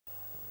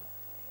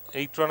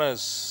8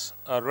 runners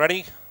are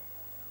ready.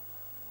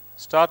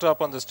 Start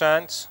up on the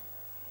stands.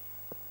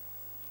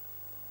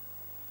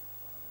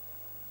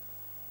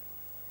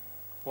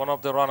 One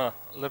of the runner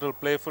a little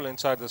playful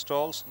inside the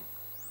stalls.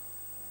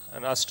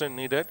 An assistant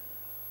needed.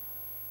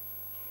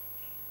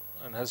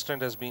 An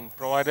assistant has been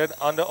provided.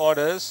 Under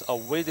orders,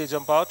 away they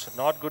jump out.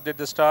 Not good at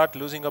the start.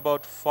 Losing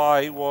about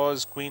 5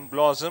 was Queen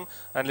Blossom.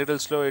 And little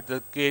slow at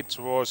the gates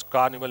was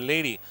Carnival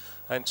Lady.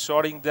 And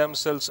sorting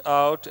themselves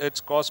out,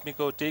 it's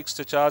Cosmico takes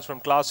the charge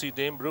from Classy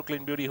Dame.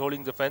 Brooklyn Beauty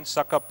holding the fence.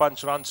 Sucker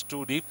Punch runs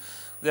too deep.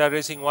 They are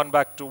racing 1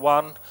 back to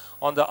 1.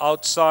 On the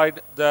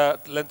outside, the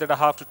length and a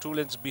half to 2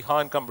 lengths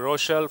behind come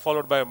Rochelle,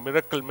 followed by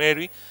Miracle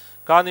Mary.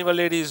 Carnival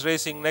Lady is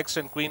racing next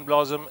and Queen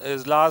Blossom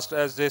is last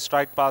as they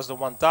strike past the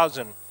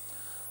 1000.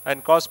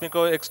 And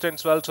Cosmico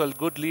extends well to a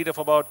good lead of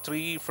about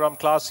 3 from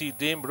Classy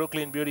Dame.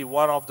 Brooklyn Beauty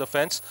 1 off the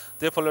fence.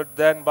 They followed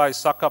then by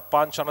Sucker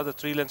Punch, another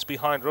 3 lengths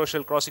behind.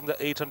 Rochelle crossing the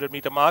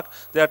 800-meter mark.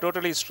 They are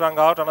totally strung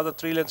out. Another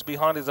 3 lengths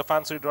behind is the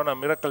fancied runner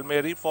Miracle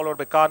Mary, followed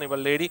by Carnival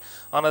Lady.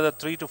 Another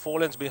 3 to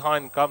 4 lengths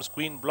behind comes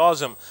Queen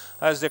Blossom.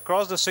 As they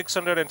cross the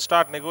 600 and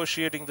start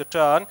negotiating the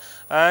turn,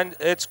 and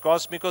it's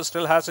Cosmico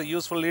still has a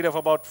useful lead of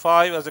about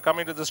 5 as they come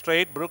into the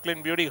straight.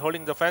 Brooklyn Beauty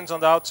holding the fence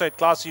on the outside.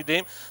 Classy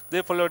Dame.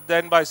 They followed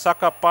then by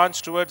Sucker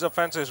Punch towards the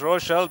fence is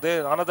Rochelle.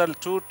 There another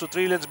 2 to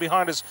 3 lengths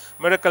behind is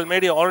Miracle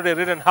Mary, already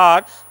ridden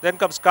hard. Then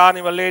comes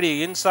Carnival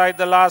Lady inside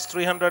the last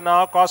 300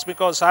 now.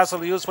 Cosmico has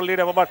a useful lead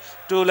of about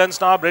 2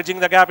 lengths now, bridging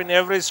the gap in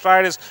every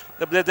stride.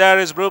 There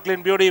is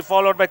Brooklyn Beauty,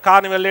 followed by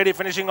Carnival Lady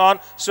finishing on.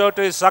 So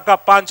too is Sucker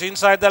Punch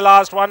inside the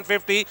last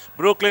 150.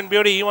 Brooklyn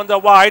Beauty, even the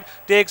wide,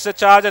 takes the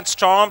charge and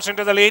storms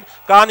into the lead.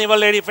 Carnival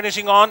Lady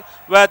finishing on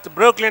with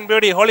Brooklyn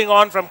Beauty holding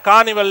on from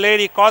Carnival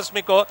Lady,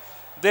 Cosmico.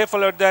 They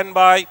followed then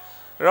by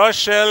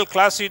Rochelle,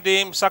 Classy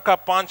Dame, Sucker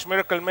Punch,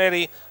 Miracle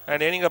Mary,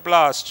 and ending up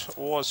last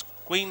was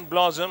Queen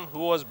Blossom, who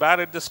was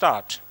bad at the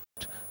start.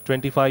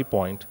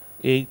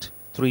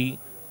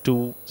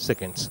 25.832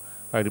 seconds.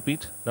 I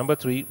repeat, number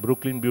 3,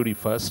 Brooklyn Beauty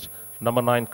first, number 9,